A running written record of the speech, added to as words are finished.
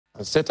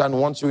And Satan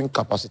wants you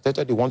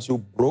incapacitated. He wants you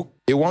broke.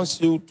 He wants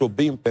you to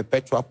be in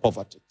perpetual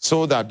poverty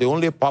so that the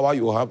only power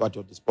you have at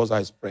your disposal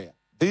is prayer.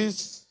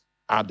 These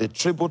are the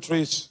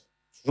tributaries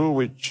through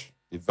which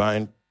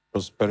divine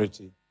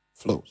prosperity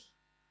flows.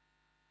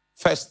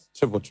 First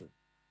tributary,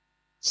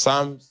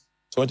 Psalms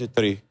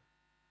 23,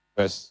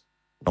 verse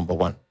number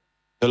 1.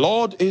 The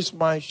Lord is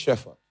my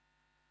shepherd.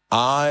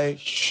 I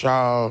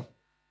shall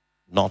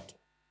not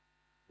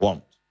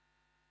want.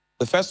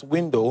 The first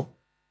window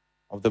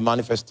of the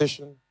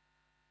manifestation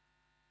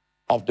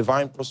of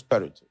divine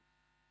prosperity,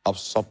 of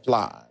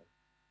supply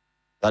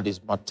that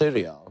is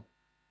material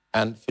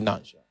and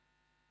financial,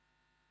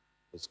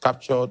 is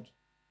captured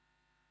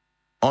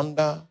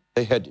under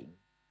the heading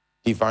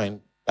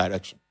divine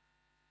direction.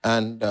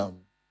 And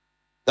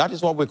that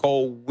is what we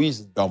call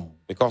wisdom,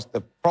 because the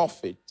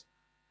profit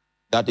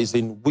that is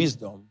in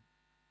wisdom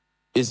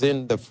is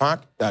in the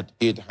fact that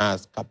it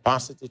has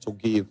capacity to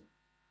give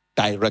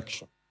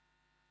direction.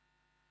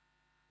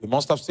 You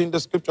must have seen the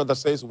scripture that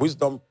says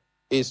wisdom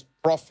is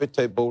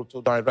profitable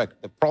to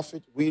direct. The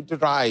profit we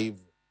derive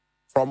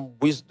from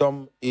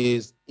wisdom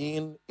is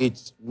in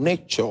its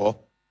nature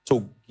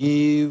to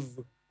give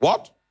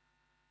what?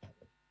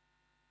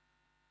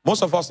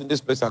 Most of us in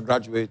this place are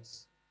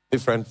graduates,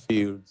 different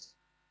fields.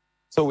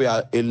 So we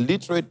are a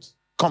literate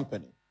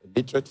company, a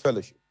literate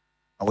fellowship.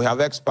 And we have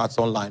experts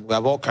online. We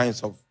have all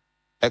kinds of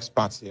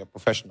experts here,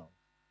 professionals.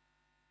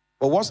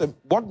 But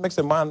what makes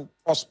a man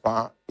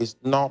prosper is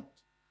not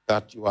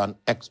that you are an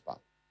expert.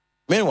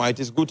 Meanwhile, it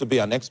is good to be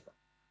an expert.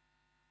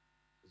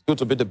 It's good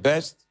to be the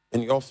best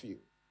in your field.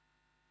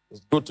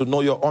 It's good to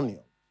know your onion.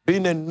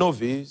 Being a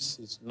novice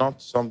is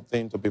not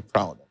something to be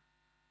proud of.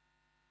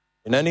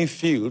 In any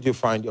field you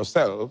find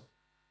yourself,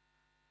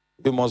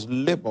 you must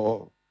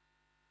labor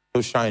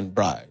to shine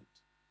bright.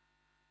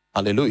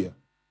 Hallelujah.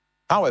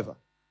 However,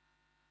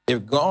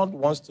 if God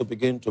wants to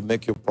begin to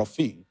make you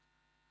profit,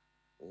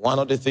 one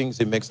of the things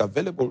he makes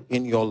available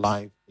in your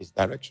life is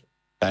direction.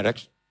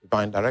 Direction,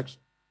 divine direction.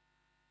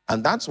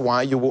 And that's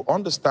why you will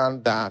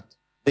understand that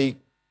the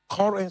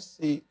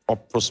currency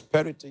of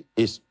prosperity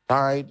is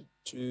tied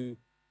to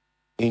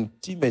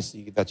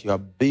intimacy that you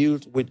have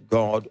built with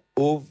God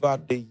over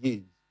the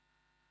years.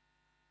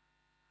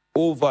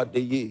 Over the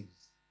years.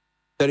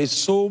 There is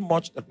so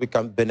much that we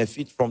can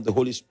benefit from the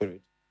Holy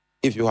Spirit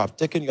if you have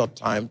taken your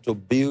time to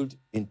build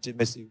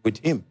intimacy with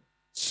him.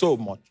 So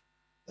much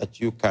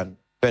that you can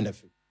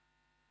benefit.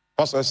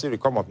 Pastor Siri,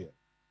 come up here.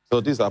 So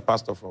this is our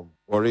pastor from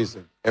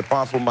Warrior, a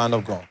powerful man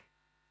of God.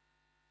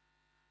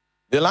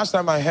 The last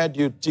time I heard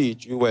you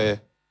teach, you were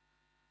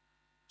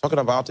talking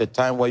about a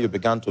time where you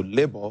began to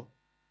labor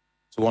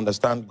to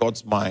understand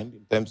God's mind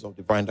in terms of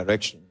divine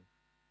direction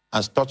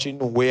and touching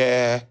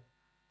where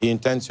he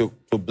intends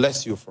to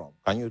bless you from.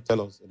 Can you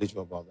tell us a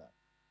little about that?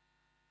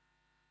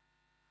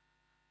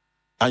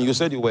 And you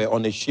said you were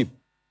on a ship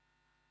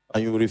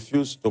and you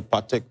refused to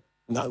partake.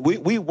 Now,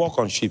 we walk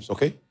on ships,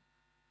 okay?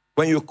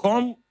 When you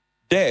come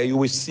there, you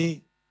will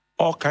see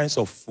all kinds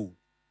of food.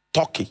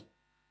 Turkey,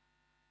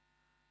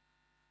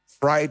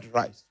 fried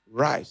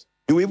rice.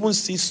 You even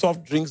see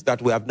soft drinks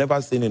that we have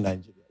never seen in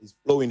Nigeria. It's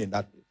flowing in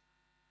that place.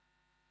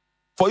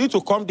 For you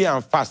to come there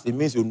and fast, it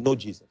means you know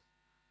Jesus.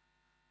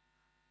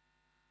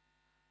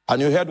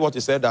 And you heard what he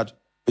said, that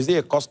is he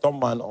a custom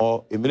man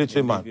or a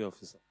military man? Navy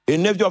officer. A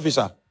Navy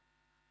officer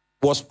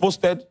was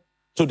posted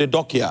to the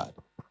dockyard.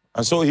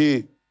 And so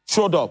he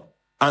showed up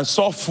and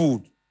saw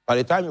food. By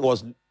the time he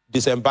was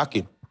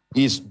disembarking,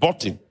 his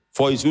button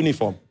for his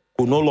uniform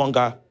could no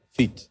longer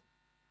fit.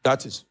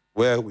 That is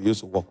where we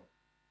used to work.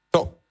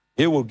 So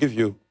he will give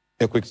you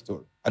a quick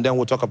story. And then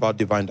we'll talk about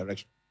divine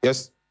direction.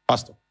 Yes,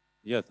 Pastor?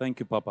 Yeah, thank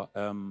you, Papa.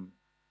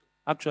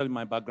 Actually,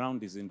 my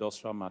background is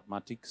industrial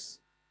mathematics.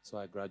 So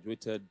I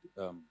graduated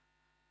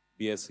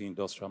BSc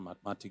Industrial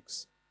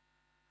Mathematics.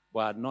 But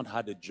I had not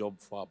had a job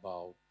for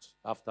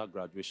after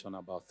graduation,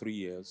 about 3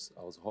 years.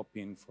 I was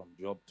hopping from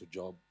job to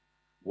job,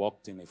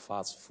 worked in a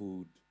fast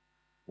food,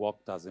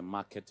 worked as a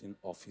marketing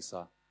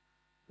officer,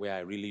 where I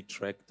really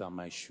trekked and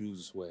my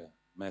shoes were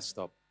messed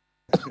up.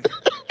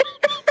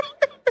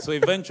 So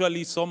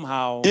eventually,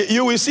 somehow...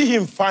 You will see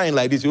him fine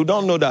like this. You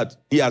don't know that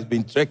he has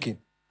been trekking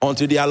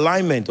until the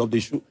alignment of the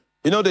shoe.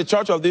 You know, the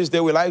church of this day,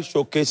 we like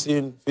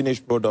showcasing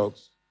finished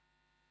products.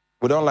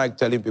 We don't like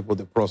telling people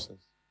the process.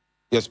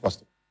 Yes,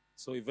 Pastor.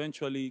 So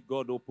eventually,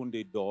 God opened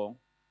a door.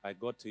 I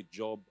got a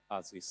job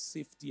as a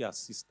safety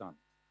assistant.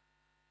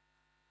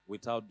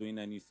 Without doing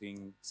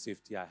anything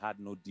safety, I had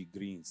no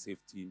degree in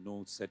safety,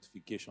 no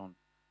certification.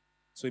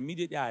 So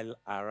immediately I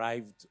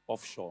arrived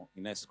offshore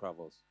in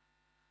Escravos.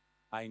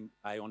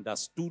 I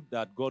understood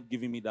that God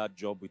giving me that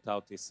job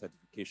without a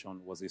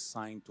certification was a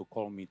sign to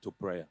call me to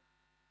prayer.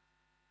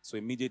 So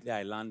immediately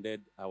I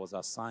landed. I was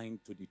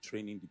assigned to the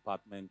training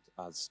department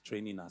as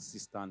training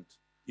assistant,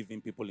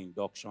 giving people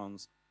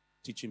inductions,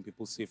 teaching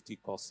people safety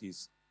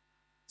courses.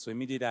 So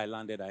immediately I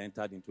landed, I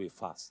entered into a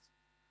fast.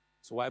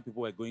 So while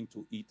people were going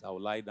to eat, I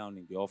would lie down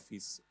in the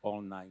office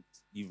all night,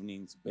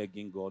 evenings,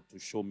 begging God to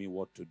show me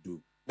what to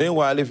do.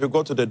 Meanwhile, if you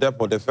go to the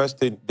depot, the first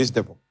thing, this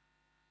depot,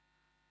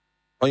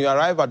 When you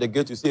arrive at the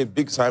gate, you see a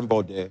big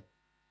signboard there.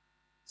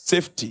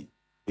 Safety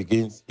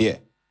begins here.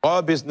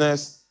 All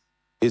business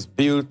is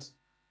built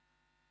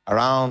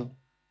around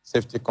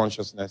safety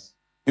consciousness.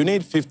 You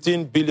need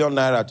 15 billion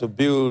naira to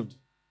build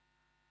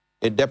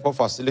a depot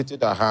facility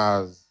that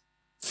has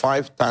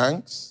 5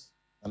 tanks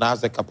and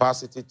has the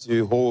capacity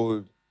to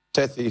hold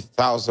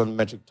 30,000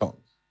 metric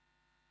tons.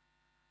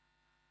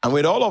 And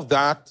with all of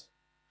that,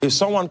 if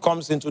someone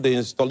comes into the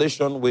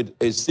installation with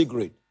a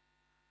cigarette,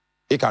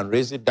 he can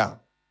raise it down.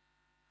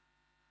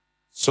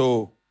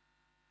 So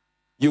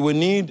you will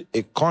need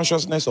a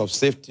consciousness of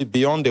safety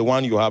beyond the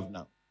one you have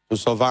now to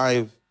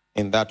survive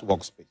in that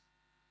workspace.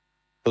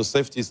 So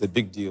safety is a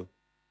big deal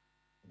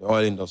in the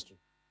oil industry.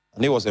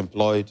 And he was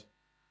employed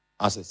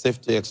as a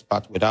safety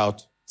expert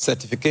without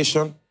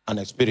certification and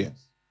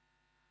experience.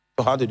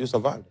 So how did you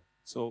survive?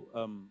 So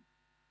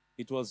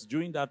it was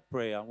during that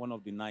prayer, one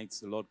of the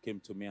nights, the Lord came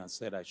to me and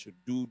said I should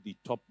do the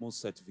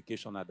topmost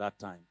certification at that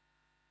time.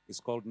 It's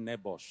called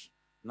NEBOSH,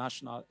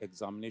 National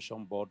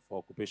Examination Board for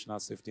Occupational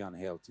Safety and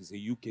Health. It's a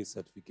UK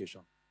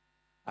certification.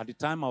 At the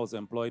time I was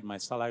employed, my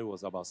salary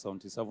was about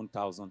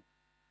 77,000.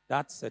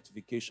 That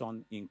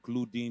certification,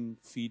 including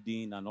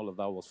feeding and all of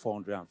that, was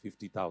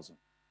 450,000.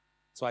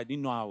 So I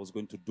didn't know how I was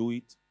going to do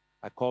it.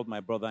 I called my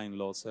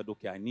brother-in-law, said,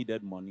 okay, I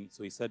needed money.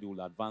 So he said he will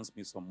advance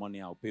me some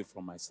money. I'll pay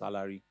from my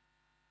salary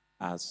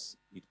as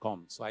it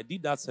comes. So I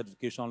did that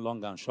certification,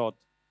 long and short.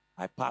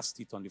 I passed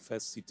it on the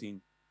first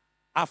sitting.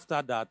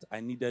 After that, I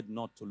needed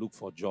not to look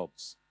for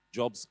jobs.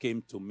 Jobs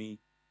came to me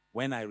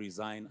when I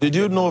resigned. Did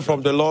you know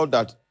from the Lord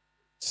that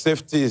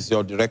safety is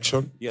your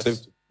direction? Yes.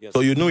 Safety. Yes.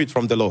 So you knew it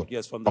from the Lord?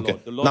 Yes, from the Okay.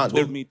 Lord. The Lord Now,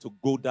 told me to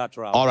go that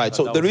route. All right.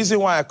 So the reason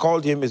why I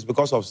called him is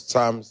because of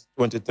Psalms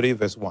 23,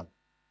 verse 1.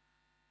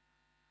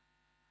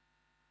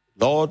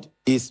 Lord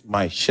is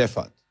my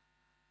shepherd.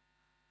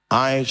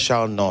 I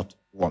shall not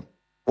want.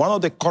 One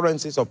of the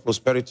currencies of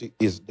prosperity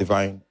is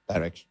divine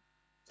direction.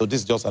 So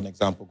this is just an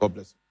example. God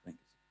bless you. Thank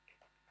you.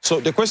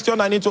 So the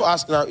question I need to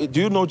ask now, do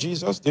you know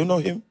Jesus? Do you know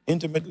him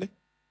intimately?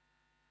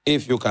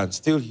 If you can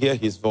still hear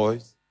his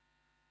voice,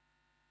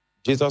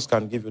 Jesus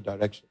can give you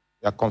direction.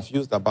 You are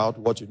confused about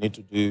what you need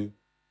to do.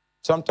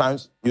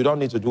 Sometimes you don't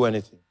need to do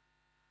anything.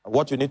 And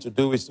what you need to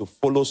do is to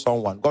follow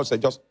someone. God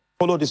said, just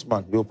follow this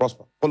man. You will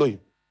prosper. Follow him.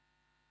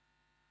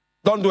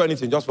 Don't do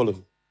anything. Just follow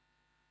him.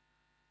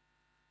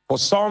 For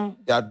some,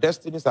 their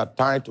destinies are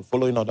tied to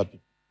following other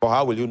people. But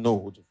how will you know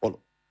who to follow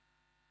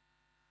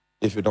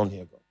if you don't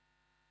hear God?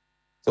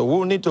 So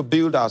we'll need to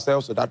build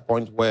ourselves to that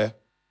point where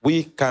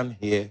we can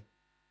hear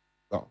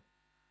God.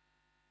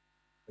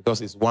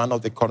 Because it's one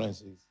of the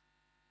currencies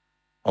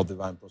of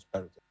divine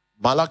prosperity.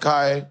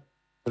 Malachi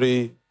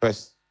 3,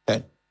 verse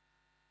 10.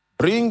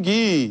 Bring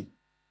ye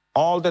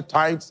all the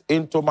tithes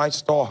into my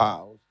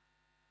storehouse,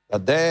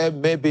 that there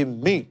may be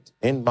meat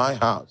in my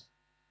house.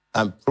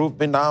 And prove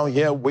me now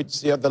here, which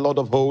saith the Lord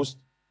of hosts,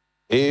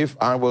 if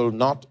I will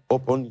not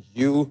open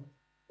you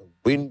the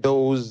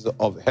windows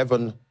of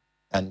heaven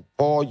and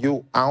pour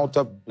you out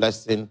a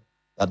blessing,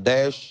 that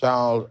there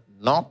shall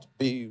not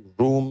be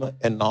room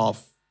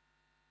enough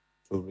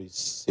to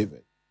receive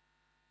it.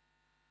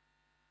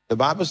 The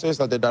Bible says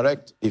that the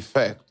direct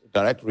effect,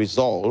 direct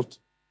result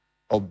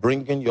of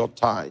bringing your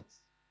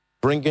tithes,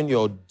 bringing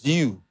your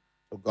due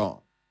to God,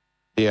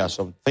 there are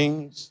some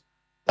things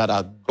that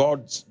are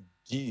God's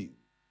due,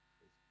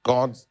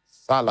 God's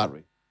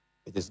salary.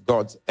 It is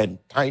God's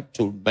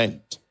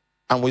entitlement.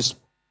 And we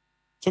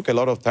took a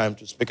lot of time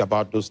to speak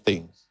about those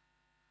things.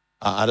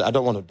 I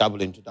don't want to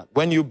dabble into that.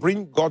 When you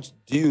bring God's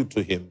due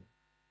to him,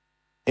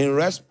 in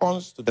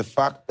response to the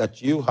fact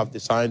that you have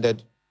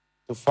decided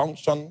to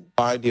function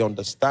by the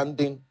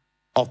understanding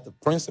of the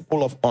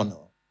principle of honor,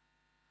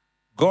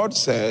 God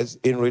says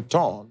in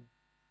return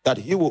that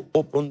he will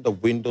open the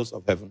windows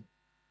of heaven.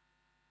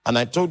 And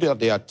I told you that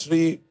there are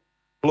 3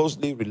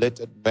 closely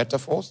related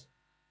metaphors.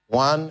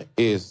 1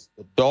 is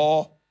the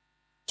door,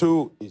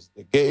 2 is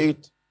the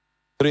gate,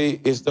 3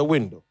 is the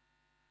window.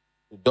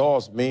 The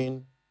doors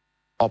mean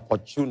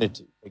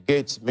opportunity, the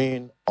gates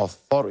mean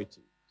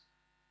authority,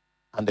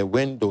 and the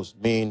windows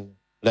mean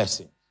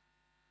blessings.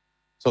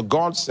 So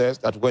God says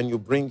that when you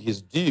bring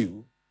his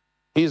due,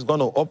 he's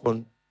going to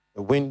open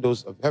the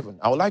windows of heaven.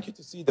 I would like you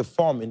to see the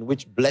form in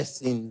which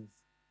blessings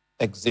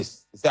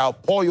exist. He said, I'll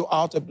pour you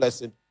out a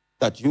blessing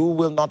that you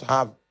will not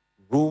have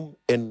room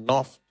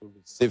enough to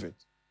receive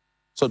it.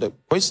 So the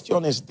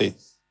question is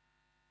this: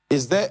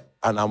 is there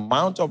an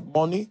amount of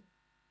money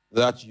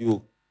that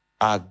you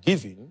are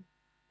giving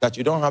that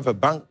you don't have a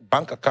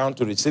bank account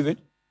to receive it?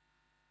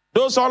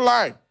 Those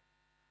online.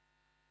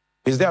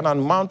 Is there an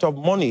amount of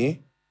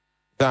money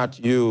that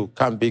you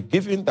can be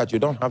given that you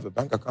don't have a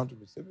bank account to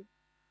receive it?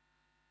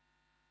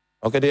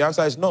 Okay, the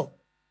answer is no.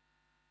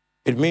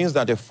 It means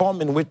that the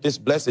form in which these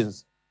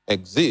blessings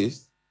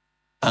exist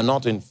are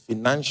not in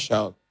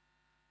financial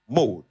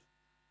mode.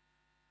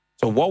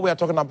 So what we are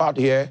talking about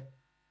here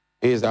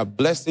is that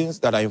blessings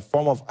that are in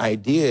form of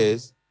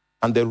ideas,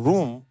 and the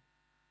room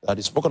that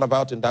is spoken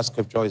about in that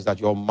scripture is that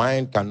your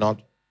mind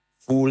cannot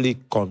fully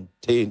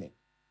contain it.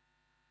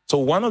 So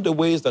one of the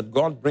ways that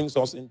God brings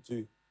us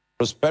into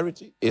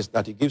prosperity is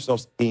that it gives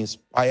us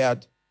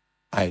inspired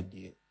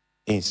ideas.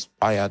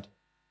 Inspired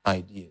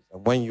ideas.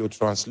 And when you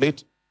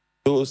translate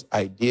those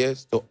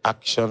ideas to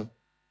action,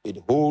 it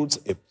holds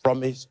a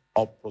promise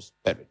of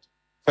prosperity.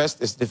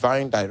 First is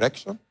divine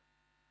direction.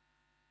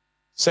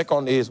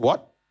 Second is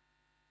what?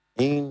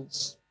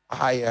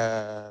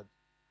 Inspired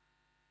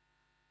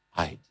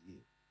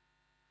ideas.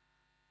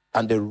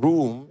 And the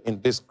room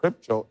in this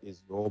scripture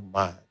is your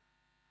mind.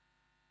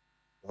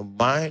 Your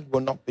mind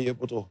will not be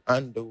able to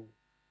handle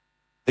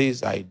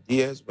these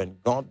ideas when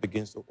God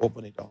begins to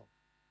open it up.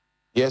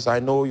 Yes, I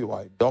know you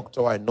are a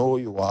doctor. I know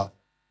you are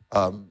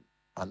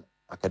an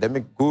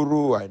academic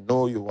guru. I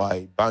know you are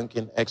a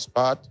banking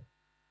expert.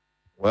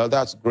 Well,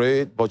 that's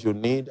great, but you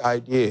need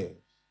ideas.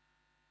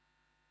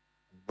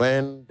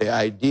 When the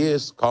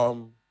ideas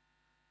come,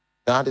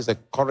 that is a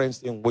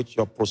currency in which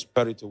your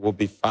prosperity will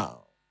be found.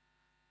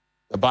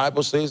 The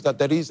Bible says that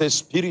there is a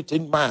spirit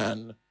in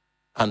man,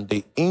 and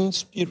the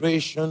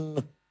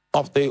inspiration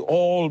of the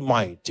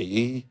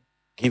Almighty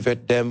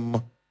giveth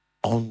them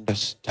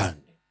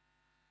understanding.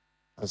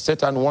 And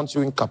Satan wants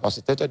you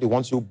incapacitated. He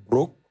wants you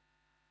broke.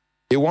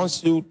 He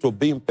wants you to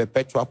be in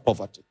perpetual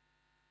poverty,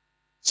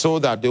 so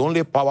that the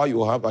only power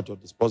you have at your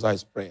disposal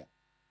is prayer.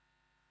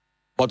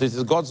 But it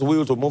is God's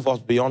will to move us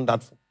beyond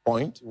that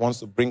point. He wants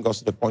to bring us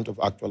to the point of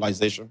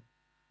actualization,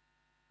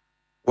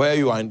 where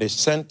you are in the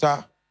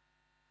center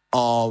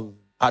of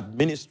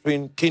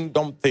administering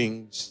kingdom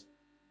things,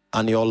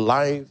 and your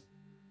life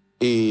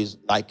is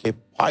like a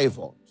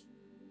pivot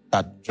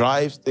that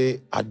drives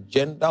the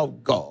agenda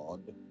of God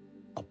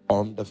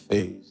upon the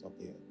face of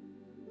the earth.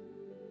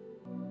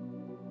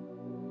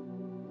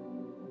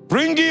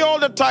 Bring ye all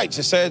the tithes,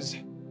 he says,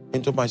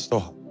 into my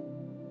storehouse.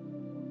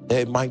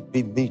 There might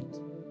be meat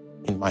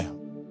in my house.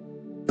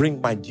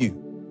 Bring my due.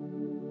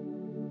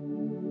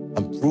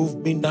 And prove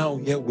me now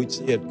here which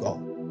saith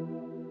God,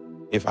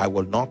 if I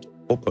will not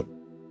open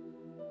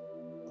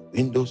the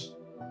windows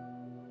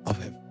of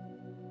heaven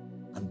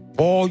and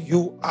pour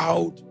you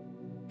out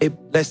a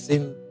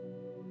blessing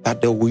that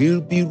there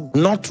will be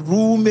not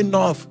room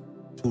enough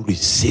to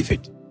receive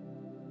it.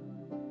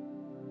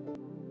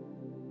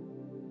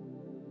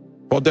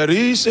 For there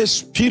is a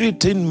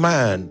spirit in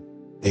man,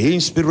 the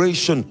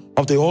inspiration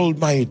of the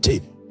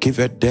Almighty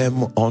giveth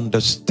them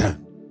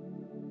understanding.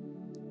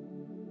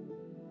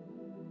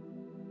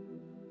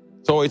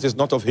 So it is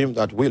not of him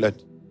that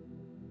willeth,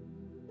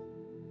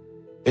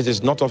 it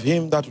is not of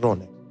him that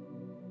runneth,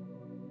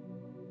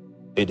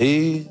 it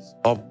is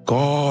of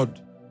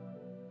God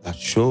that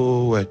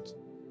showeth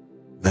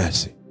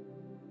mercy.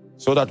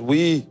 So that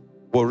we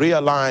will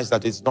realize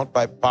that it's not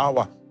by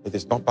power, it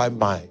is not by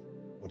might,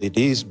 but it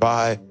is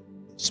by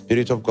the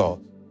Spirit of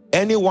God.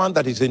 Anyone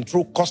that is in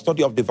true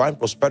custody of divine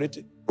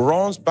prosperity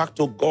runs back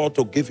to God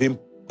to give him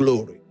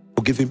glory,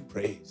 to give him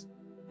praise,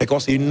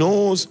 because he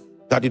knows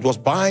that it was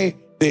by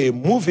the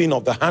moving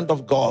of the hand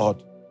of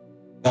God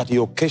that he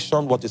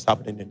occasioned what is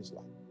happening in his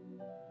life.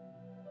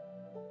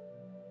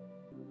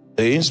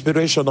 The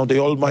inspiration of the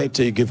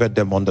Almighty giveth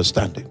them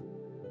understanding.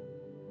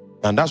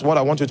 And that's what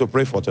I want you to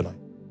pray for tonight.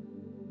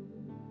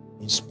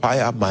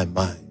 Inspire my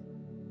mind.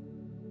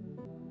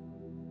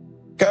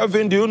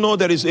 Kelvin, do you know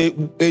there is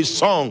a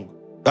song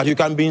that you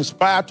can be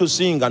inspired to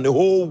sing and the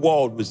whole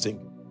world will sing?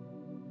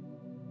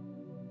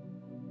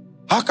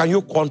 How can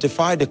you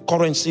quantify the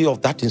currency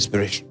of that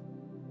inspiration?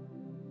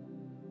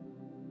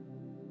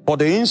 For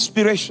the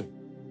inspiration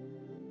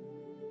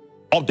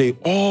of the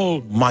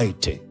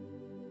Almighty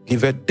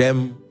giveth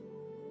them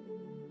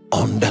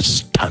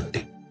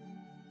understanding.